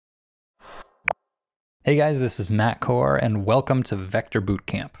Hey guys, this is Matt Core and welcome to Vector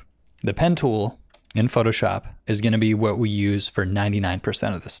Bootcamp. The pen tool in Photoshop is going to be what we use for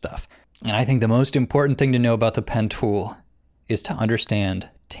 99% of this stuff. And I think the most important thing to know about the pen tool is to understand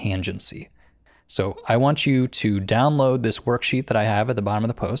tangency. So I want you to download this worksheet that I have at the bottom of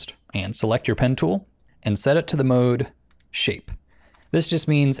the post and select your pen tool and set it to the mode shape. This just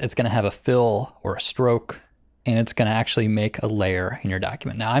means it's going to have a fill or a stroke, and it's going to actually make a layer in your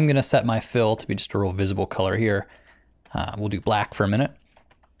document. Now I'm going to set my fill to be just a real visible color here. We'll do black for a minute.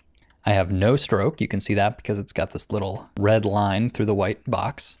 I have no stroke. You can see that because it's got this little red line through the white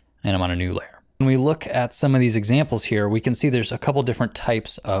box, and I'm on a new layer. When we look at some of these examples here, we can see there's a couple different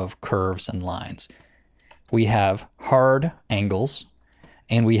types of curves and lines. We have hard angles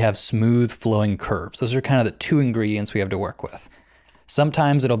and we have smooth flowing curves. Those are kind of the two ingredients we have to work with.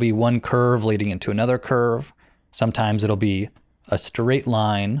 Sometimes it'll be one curve leading into another curve. Sometimes it'll be a straight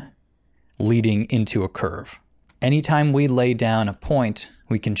line leading into a curve. Anytime we lay down a point,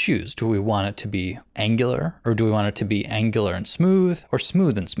 we can choose. Do we want it to be angular, or do we want it to be angular and smooth, or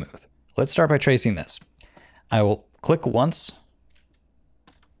smooth and smooth? Let's start by tracing this. I will click once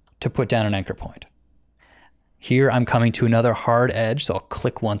to put down an anchor point. Here I'm coming to another hard edge, so I'll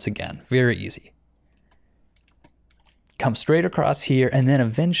click once again. Very easy. Come straight across here, and then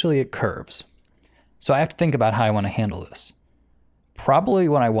eventually it curves. So I have to think about how I want to handle this. Probably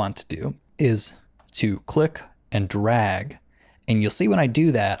what I want to do is to click and drag, and you'll see when I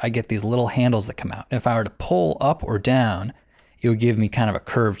do that, I get these little handles that come out. If I were to pull up or down, it would give me kind of a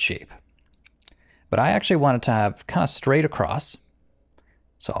curved shape. But I actually want it to have kind of straight across.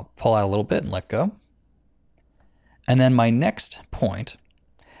 So I'll pull out a little bit and let go. And then my next point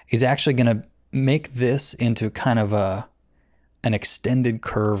is actually going to make this into kind of an extended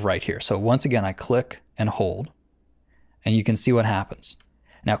curve right here. So once again, I click and hold, and you can see what happens.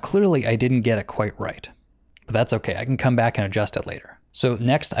 Now, clearly I didn't get it quite right, but that's okay. I can come back and adjust it later. So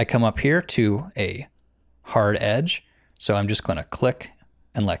next I come up here to a hard edge. So I'm just going to click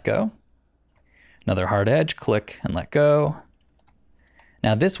and let go. Another hard edge, click and let go.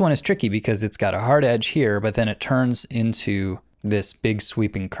 Now this one is tricky because it's got a hard edge here, but then it turns into this big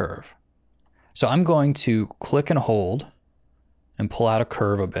sweeping curve. So I'm going to click and hold and pull out a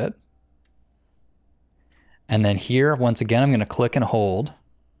curve a bit. And then here, once again, I'm going to click and hold,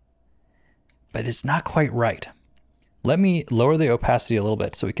 but it's not quite right. Let me lower the opacity a little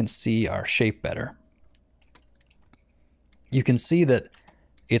bit so we can see our shape better. You can see that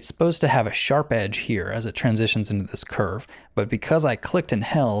it's supposed to have a sharp edge here as it transitions into this curve, but because I clicked and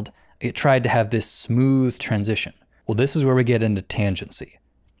held, it tried to have this smooth transition. Well, this is where we get into tangency.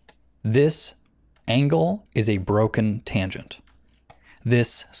 This angle is a broken tangent.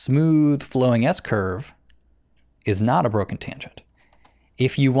 This smooth flowing S-curve is not a broken tangent.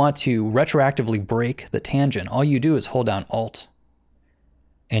 If you want to retroactively break the tangent, all you do is hold down Alt,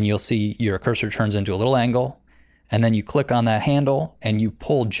 and you'll see your cursor turns into a little angle, and then you click on that handle and you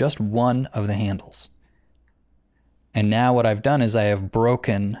pull just one of the handles. And now what I've done is I have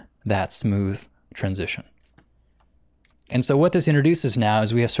broken that smooth transition. And so what this introduces now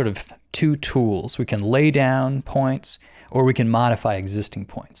is we have sort of two tools. We can lay down points, or we can modify existing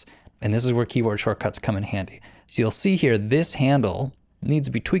points. And this is where keyboard shortcuts come in handy. So you'll see here, this handle needs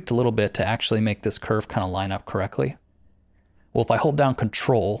to be tweaked a little bit to actually make this curve kind of line up correctly. Well, if I hold down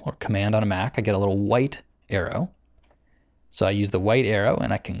Control or Command on a Mac, I get a little white arrow. So I use the white arrow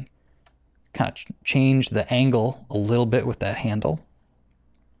and I can kind of change the angle a little bit with that handle.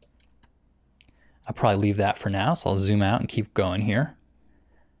 I'll probably leave that for now, so I'll zoom out and keep going here.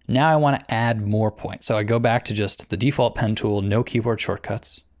 Now I want to add more points. So I go back to just the default pen tool, no keyboard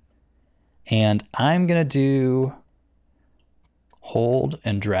shortcuts. And I'm going to do hold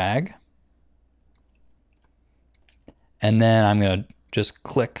and drag. And then I'm going to just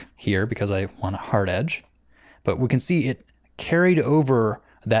click here because I want a hard edge. But we can see it carried over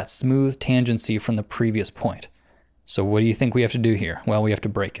that smooth tangency from the previous point. So what do you think we have to do here? Well, we have to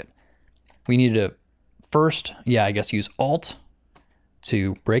break it. We need to first, I guess use Alt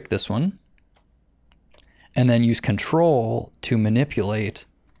to break this one, and then use Control to manipulate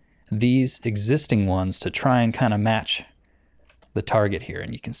these existing ones to try and kind of match the target here.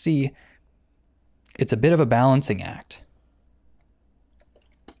 And you can see it's a bit of a balancing act.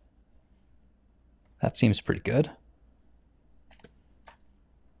 That seems pretty good.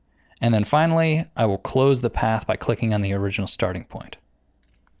 And then finally, I will close the path by clicking on the original starting point.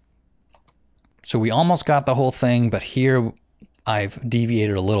 So we almost got the whole thing, but here I've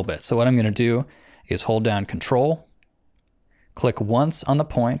deviated a little bit. So what I'm going to do is hold down Control, click once on the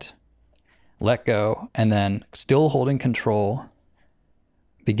point, let go, and then still holding Control,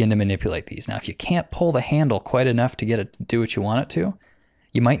 begin to manipulate these. Now, if you can't pull the handle quite enough to get it to do what you want it to,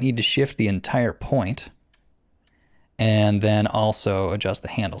 you might need to shift the entire point and then also adjust the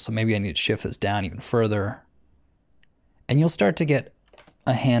handle. So maybe I need to shift this down even further. And you'll start to get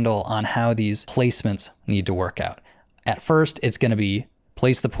a handle on how these placements need to work out. At first, it's going to be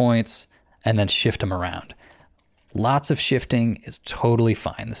place the points and then shift them around. Lots of shifting is totally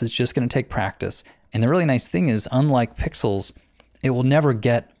fine. This is just going to take practice. And the really nice thing is, unlike pixels, it will never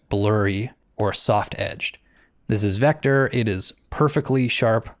get blurry or soft edged. This is vector. It is perfectly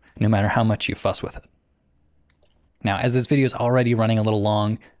sharp no matter how much you fuss with it. Now, as this video is already running a little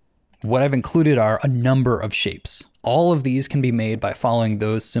long, what I've included are a number of shapes. All of these can be made by following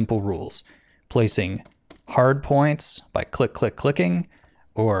those simple rules. Placing hard points by click, click, clicking,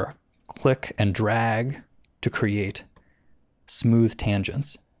 or click and drag to create smooth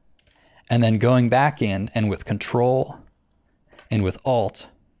tangents. And then going back in and with Control and with Alt,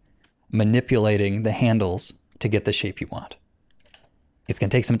 manipulating the handles to get the shape you want. It's gonna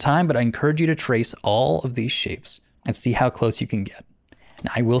take some time, but I encourage you to trace all of these shapes and see how close you can get.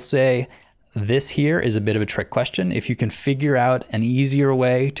 Now, I will say this here is a bit of a trick question. If you can figure out an easier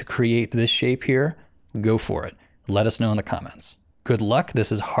way to create this shape here, go for it. Let us know in the comments. Good luck.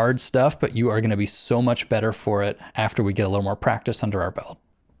 This is hard stuff, but you are gonna be so much better for it after we get a little more practice under our belt.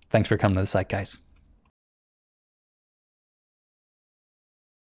 Thanks for coming to the site, guys.